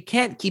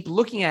can't keep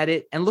looking at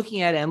it and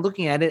looking at it and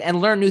looking at it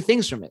and learn new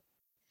things from it.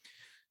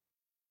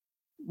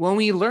 When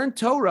we learn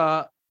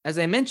Torah, as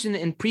I mentioned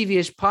in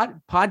previous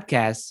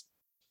podcasts,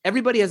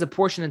 everybody has a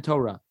portion in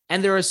Torah.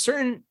 And there are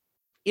certain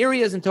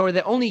areas in Torah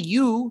that only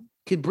you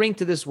could bring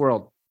to this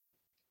world.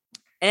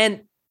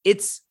 And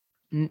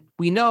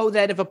we know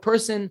that if a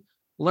person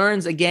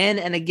learns again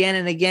and again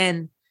and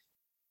again,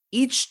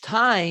 each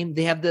time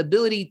they have the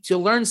ability to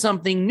learn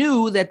something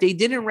new that they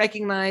didn't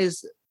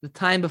recognize the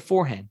time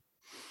beforehand.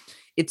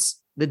 it's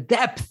the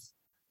depth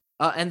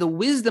and the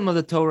wisdom of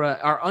the Torah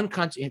are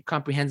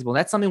incomprehensible.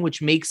 That's something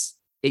which makes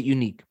it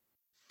unique.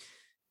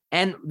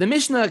 And the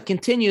Mishnah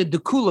continued, the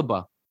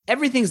kulaba,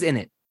 everything's in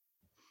it.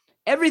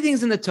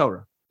 Everything's in the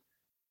Torah.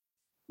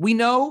 We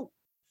know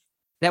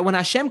that when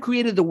Hashem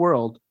created the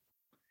world,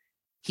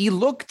 he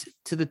looked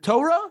to the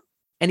Torah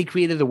and he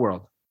created the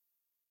world.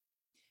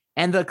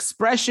 And the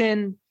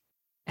expression,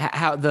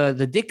 how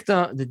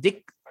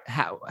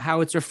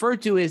how it's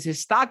referred to is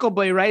histako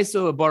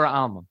b'raiso bara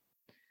alma,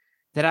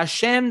 that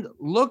Hashem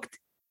looked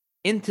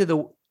into the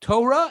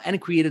Torah and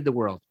created the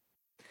world.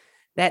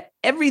 That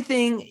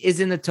everything is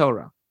in the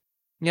Torah.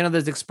 You know,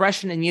 there's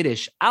expression in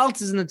Yiddish,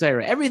 alt is in the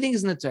Torah. Everything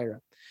is in the Torah.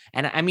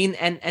 And I mean,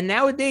 and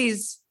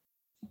nowadays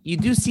you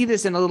do see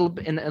this in a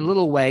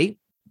little way.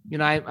 You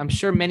know, I'm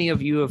sure many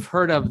of you have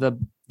heard of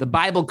the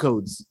Bible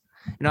codes.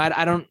 You know,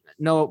 I don't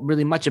know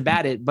really much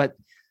about it, but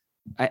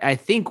I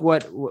think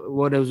what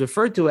it was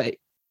referred to,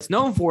 it's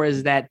known for,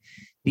 is that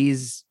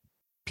these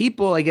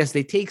people, I guess,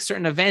 they take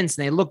certain events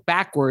and they look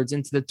backwards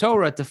into the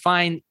Torah to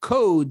find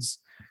codes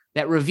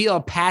that reveal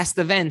past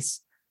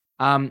events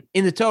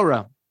in the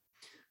Torah.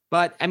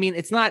 But I mean,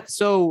 it's not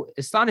so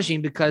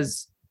astonishing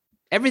because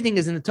everything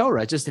is in the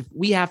Torah. It's just if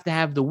we have to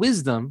have the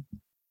wisdom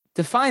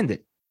to find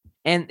it.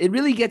 And it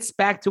really gets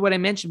back to what I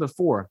mentioned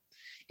before.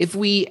 If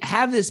we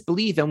have this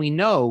belief and we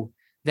know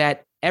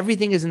that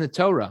everything is in the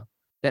Torah,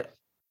 that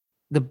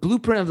the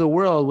blueprint of the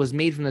world was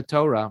made from the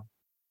Torah,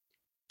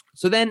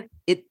 so then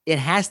it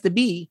has to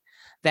be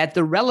that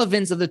the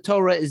relevance of the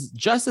Torah is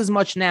just as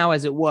much now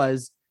as it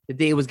was the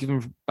day it was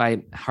given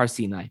by Har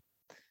Sinai.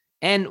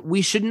 And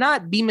we should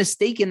not be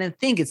mistaken and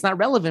think it's not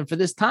relevant for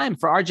this time,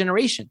 for our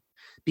generation,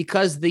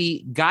 because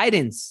the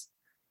guidance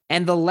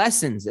and the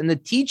lessons and the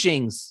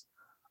teachings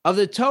of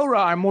the Torah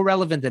are more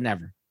relevant than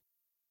ever.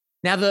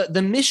 Now,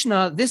 the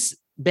Mishnah, this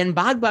Ben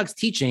Bagbag's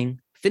teaching,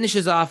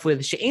 finishes off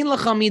with She'ein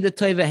lecha mida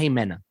tova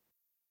heimena,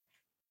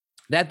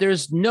 that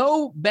there's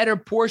no better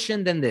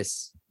portion than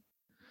this.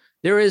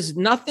 There is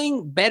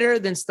nothing better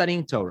than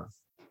studying Torah.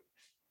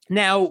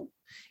 Now,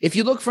 if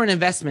you look for an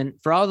investment,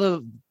 for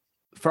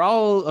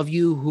all of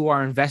you who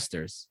are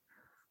investors,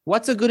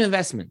 what's a good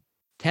investment?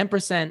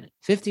 10%,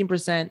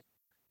 15%,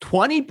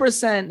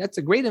 20%, that's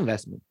a great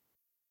investment.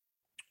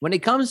 When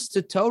it comes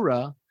to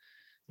Torah,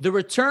 the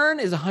return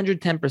is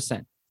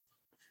 110%.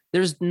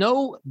 There's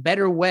no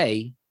better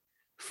way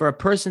for a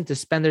person to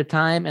spend their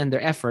time and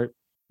their effort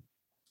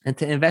and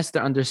to invest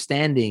their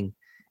understanding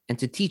and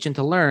to teach and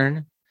to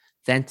learn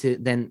than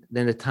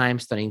the time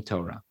studying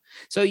Torah.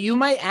 So you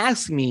might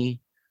ask me,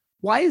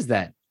 why is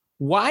that?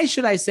 Why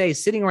should I say,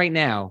 sitting right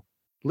now,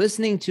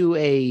 listening to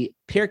a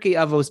Pirkei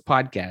Avos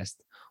podcast,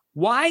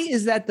 why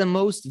is that the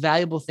most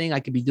valuable thing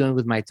I could be doing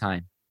with my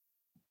time?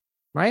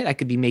 Right? I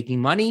could be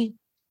making money.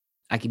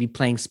 I could be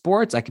playing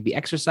sports. I could be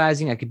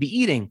exercising. I could be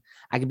eating.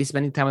 I could be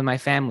spending time with my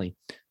family.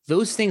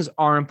 Those things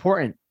are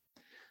important.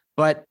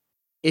 But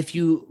if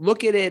you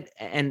look at it,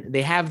 and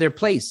they have their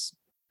place,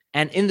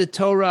 and in the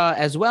Torah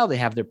as well, they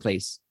have their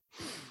place.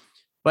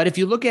 But if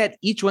you look at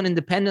each one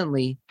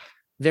independently,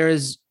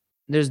 there's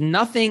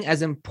nothing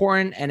as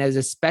important and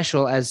as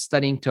special as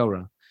studying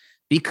Torah.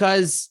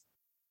 Because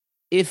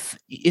if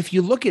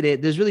you look at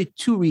it, there's really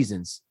two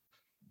reasons.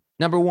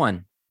 Number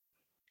one,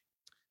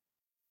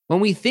 when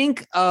we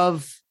think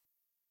of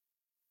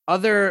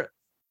other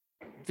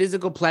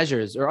physical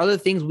pleasures or other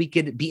things we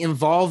could be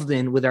involved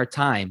in with our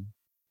time,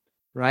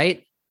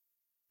 right?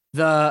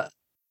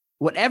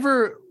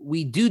 Whatever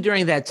we do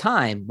during that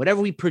time,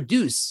 whatever we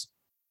produce,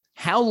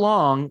 how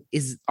long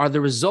are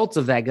the results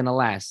of that going to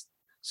last?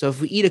 So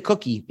if we eat a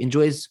cookie,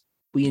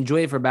 we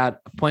enjoy it for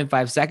about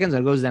 0.5 seconds,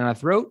 and it goes down our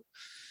throat,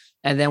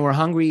 and then we're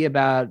hungry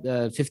about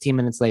 15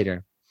 minutes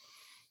later.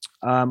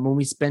 When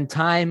we spend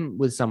time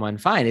with someone,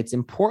 fine, it's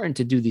important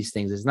to do these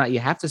things. It's not, you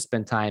have to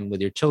spend time with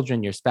your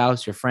children, your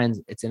spouse, your friends.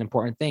 It's an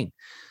important thing.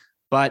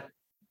 But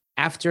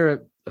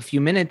after a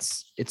few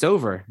minutes, it's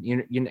over.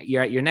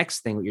 You're at your next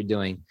thing, what you're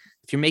doing.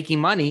 If you're making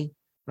money,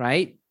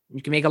 right,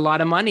 you can make a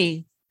lot of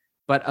money,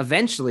 but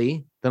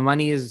eventually the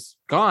money is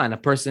gone. A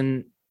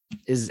person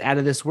is out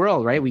of this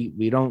world, right?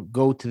 We don't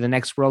go to the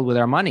next world with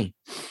our money.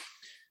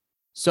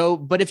 So,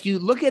 but if you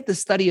look at the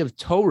study of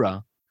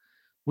Torah,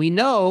 we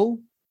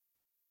know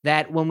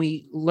that when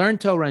we learn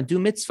Torah and do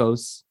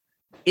mitzvos,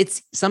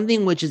 it's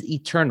something which is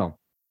eternal.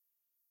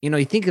 You know,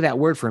 you think of that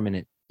word for a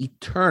minute,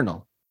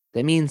 eternal.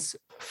 That means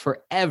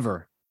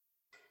forever.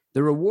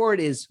 The reward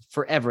is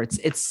forever.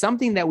 It's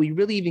something that we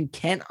really even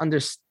can't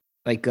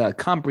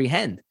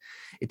comprehend.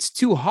 It's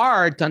too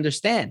hard to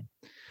understand.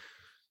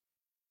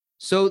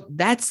 So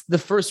that's the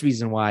first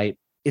reason why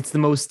it's the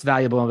most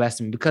valuable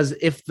investment, because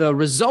if the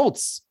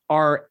results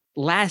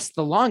last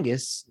the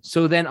longest,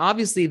 so then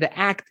obviously the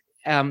act,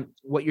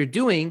 what you're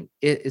doing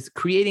is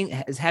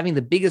having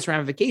the biggest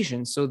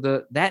ramifications. So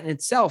that in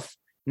itself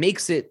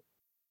makes it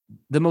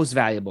the most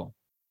valuable.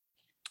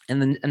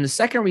 And the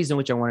second reason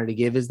which I wanted to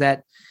give is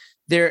that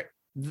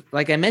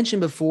like I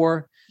mentioned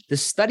before, the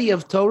study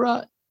of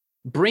Torah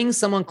brings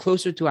someone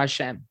closer to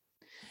Hashem.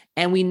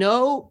 And we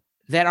know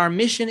that our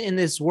mission in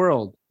this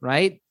world,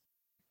 right,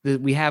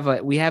 we have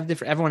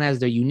different. Everyone has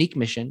their unique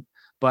mission,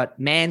 but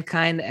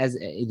mankind as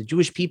the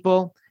Jewish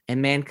people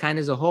and mankind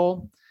as a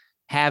whole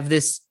have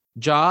this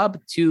job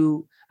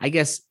to, I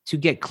guess, to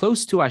get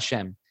close to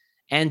Hashem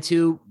and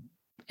to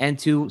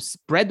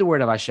spread the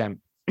word of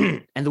Hashem.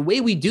 And the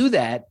way we do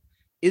that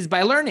is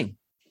by learning,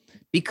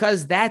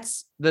 because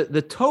that's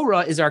the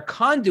Torah is our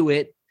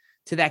conduit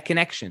to that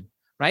connection,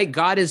 right?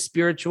 God is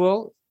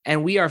spiritual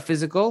and we are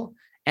physical,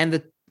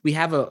 and we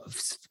have a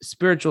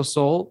spiritual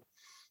soul,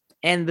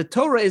 and the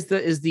Torah is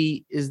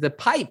the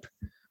pipe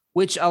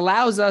which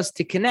allows us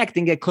to connect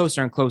and get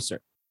closer and closer.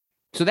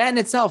 So that in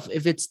itself,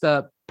 if it's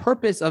the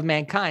purpose of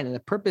mankind and the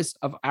purpose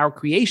of our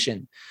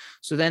creation,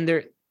 so then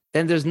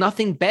there's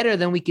nothing better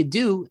than we could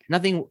do.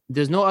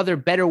 There's no other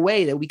better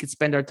way that we could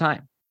spend our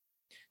time.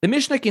 The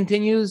Mishnah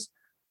continues,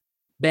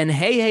 Ben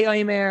hey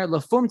oimer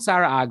lefum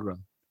tzara agra.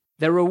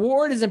 The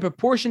reward is in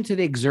proportion to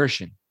the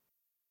exertion.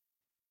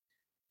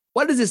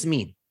 What does this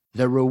mean?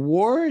 The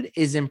reward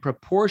is in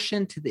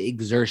proportion to the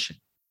exertion.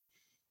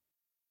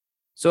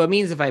 So it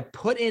means if I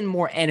put in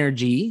more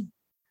energy,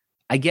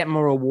 I get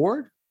more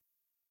reward.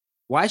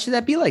 Why should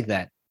that be like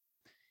that?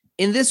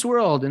 In this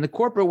world, in the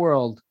corporate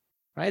world,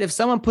 right? If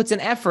someone puts an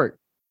effort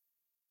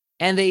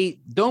and they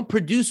don't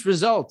produce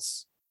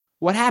results,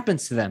 what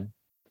happens to them?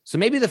 So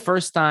maybe the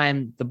first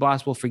time the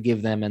boss will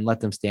forgive them and let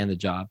them stay on the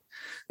job.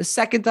 The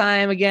second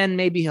time, again,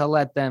 maybe he'll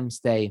let them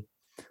stay.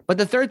 But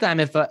the third time,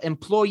 if an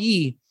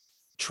employee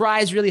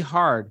tries really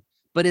hard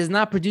but is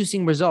not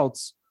producing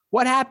results,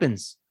 what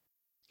happens?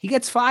 He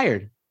gets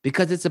fired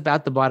because it's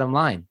about the bottom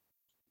line.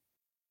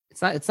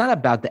 It's not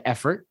about the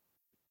effort,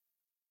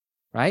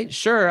 right?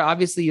 Sure,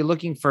 obviously you're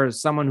looking for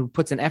someone who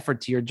puts an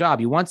effort to your job.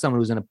 You want someone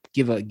who's going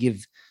to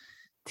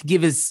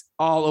give his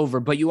all over,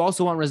 but you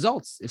also want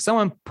results. If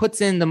someone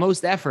puts in the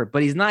most effort,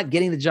 but he's not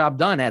getting the job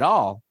done at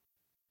all,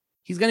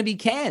 he's going to be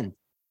canned,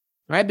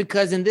 right?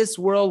 Because in this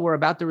world, we're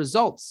about the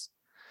results.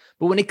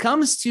 But when it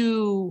comes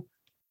to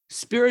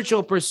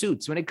spiritual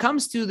pursuits, when it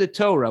comes to the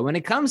Torah, when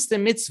it comes to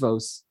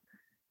mitzvos,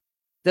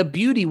 the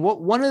beauty,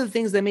 one of the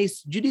things that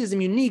makes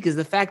Judaism unique is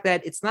the fact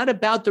that it's not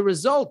about the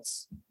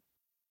results.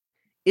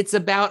 It's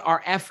about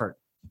our effort.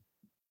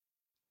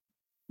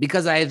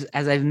 Because as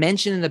I've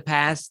mentioned in the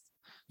past,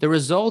 the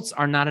results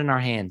are not in our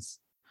hands.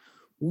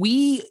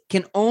 We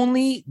can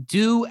only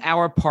do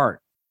our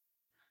part.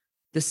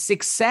 The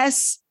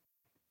success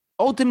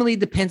ultimately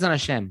depends on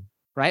Hashem,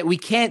 right? We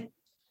can't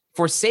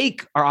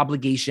forsake our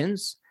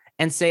obligations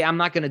and say, I'm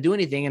not going to do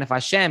anything.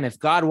 And if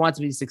God wants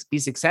me to be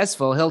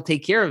successful, he'll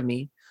take care of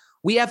me.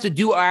 We have to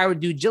do our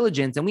due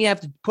diligence, and we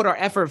have to put our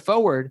effort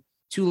forward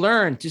to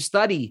learn, to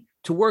study,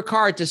 to work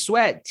hard, to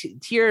sweat,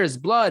 tears,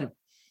 blood.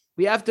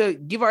 We have to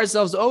give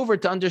ourselves over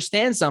to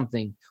understand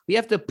something. We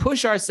have to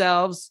push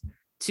ourselves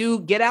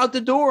to get out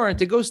the door and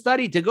to go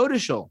study, to go to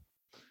shul,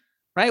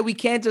 right? We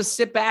can't just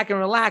sit back and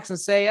relax and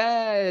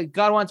say,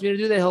 God wants me to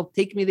do that. He'll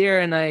take me there,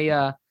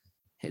 and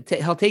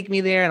he'll take me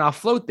there and I'll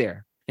float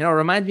there. You know, it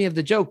reminds me of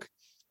the joke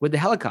with the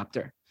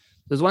helicopter.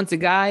 There's once a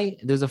guy,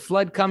 there's a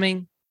flood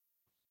coming,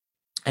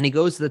 and he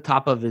goes to the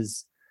top of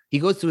his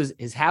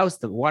house.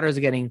 The waters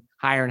are getting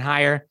higher and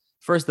higher.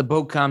 First, the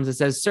boat comes and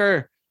says,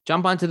 sir,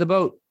 jump onto the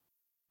boat.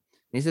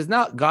 And he says,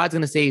 no, God's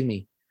going to save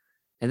me.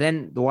 And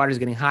then the water is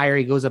getting higher.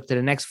 He goes up to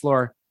the next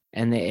floor,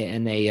 and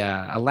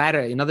a ladder,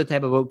 another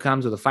type of boat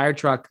comes with a fire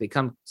truck. They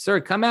come, sir,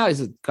 come out. He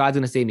says, God's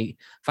going to save me.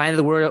 Finally,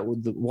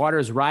 the water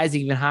is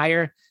rising even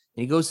higher.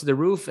 And he goes to the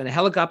roof, and a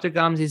helicopter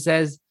comes. He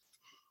says,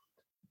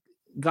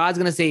 God's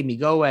going to save me.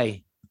 Go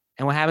away.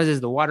 And what happens is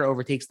the water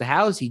overtakes the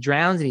house. He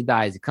drowns and he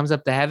dies. He comes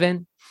up to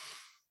heaven,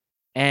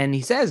 and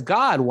he says,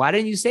 God, why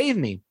didn't you save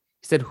me?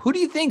 He said, who do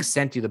you think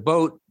sent you the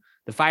boat,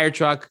 the fire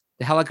truck,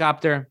 the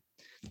helicopter?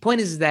 The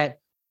point is that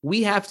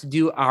we have to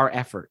do our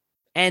effort.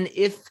 And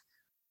if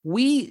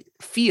we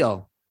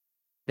feel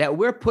that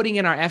we're putting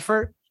in our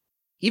effort,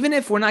 even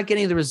if we're not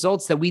getting the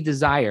results that we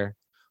desire,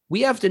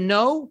 we have to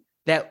know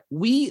that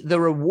the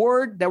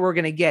reward that we're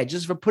going to get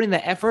just for putting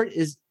the effort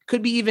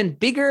could be even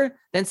bigger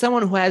than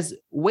someone who has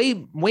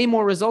way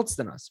more results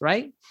than us,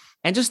 right?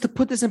 And just to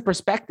put this in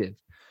perspective,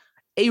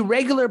 a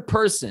regular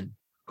person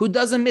who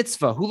does a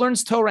mitzvah, who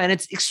learns Torah, and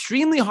it's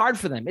extremely hard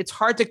for them. It's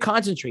hard to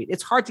concentrate.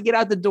 It's hard to get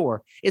out the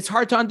door. It's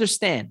hard to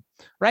understand,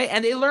 right?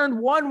 And they learn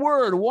one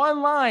word,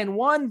 one line,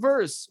 one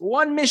verse,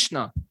 one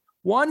Mishna,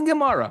 one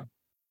Gemara,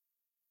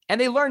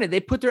 and they learn it. They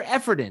put their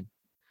effort in.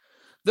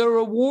 The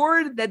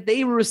reward that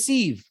they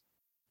receive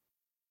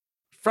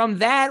from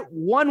that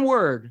one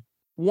word,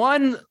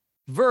 one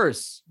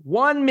verse,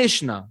 one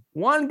Mishnah,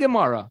 one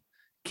Gemara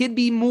could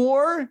be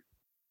more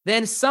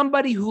than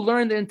somebody who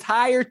learned the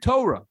entire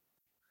Torah.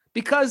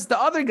 Because the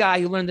other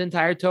guy who learned the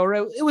entire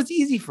Torah, it was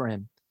easy for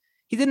him.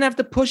 He didn't have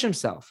to push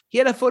himself. He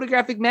had a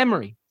photographic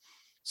memory.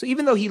 So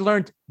even though he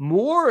learned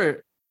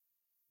more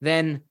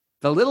than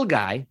the little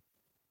guy,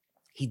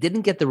 he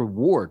didn't get the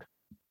reward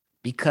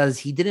because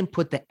he didn't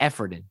put the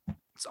effort in.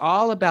 It's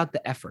all about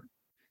the effort.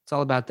 It's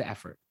all about the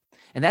effort.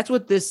 And that's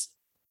what this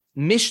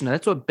Mishnah,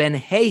 that's what Ben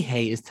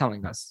Hey is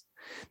telling us,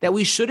 that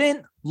we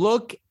shouldn't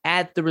look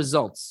at the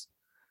results.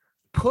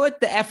 Put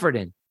the effort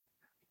in.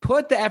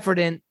 Put the effort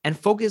in and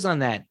focus on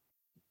that.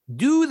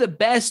 Do the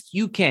best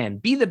you can.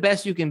 Be the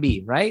best you can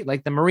be, right?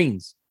 Like the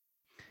Marines.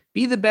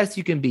 Be the best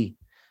you can be,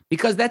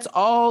 because that's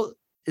all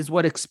is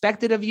what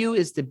expected of you,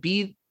 is to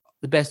be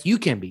the best you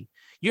can be.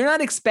 You're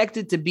not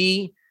expected to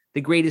be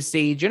the greatest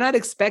sage. You're not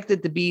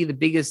expected to be the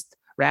biggest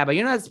rabbi.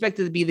 You're not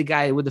expected to be the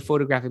guy with the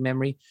photographic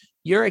memory.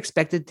 You're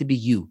expected to be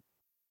you.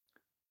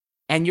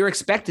 And you're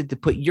expected to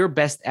put your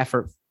best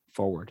effort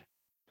forward.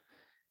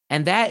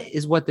 And that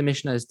is what the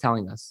Mishnah is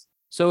telling us.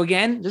 So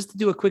again, just to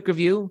do a quick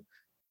review,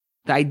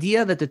 the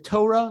idea that the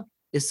Torah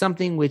is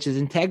something which is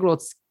integral,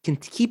 it's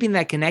keeping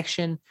that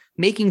connection,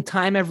 making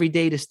time every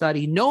day to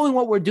study, knowing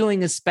what we're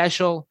doing is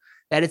special,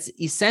 that it's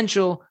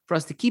essential for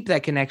us to keep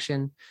that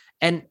connection.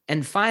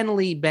 And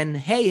finally, Ben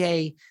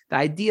Hey, the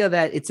idea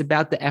that it's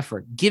about the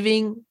effort,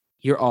 giving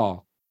your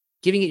all,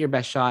 giving it your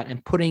best shot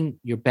and putting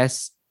your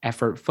best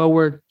effort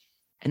forward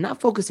and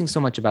not focusing so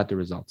much about the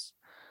results.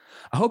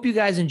 I hope you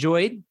guys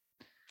enjoyed.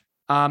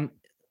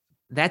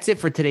 That's it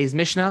for today's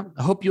Mishnah.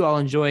 I hope you all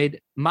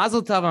enjoyed.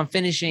 Mazel tov on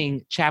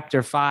finishing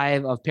chapter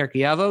 5 of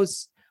Pirkei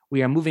Avos.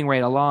 We are moving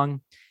right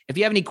along. If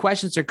you have any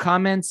questions or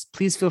comments,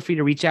 please feel free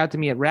to reach out to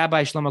me at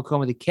Rabbi Shlomo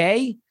Cohen with a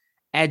K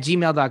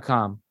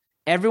 @gmail.com.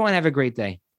 Everyone have a great day.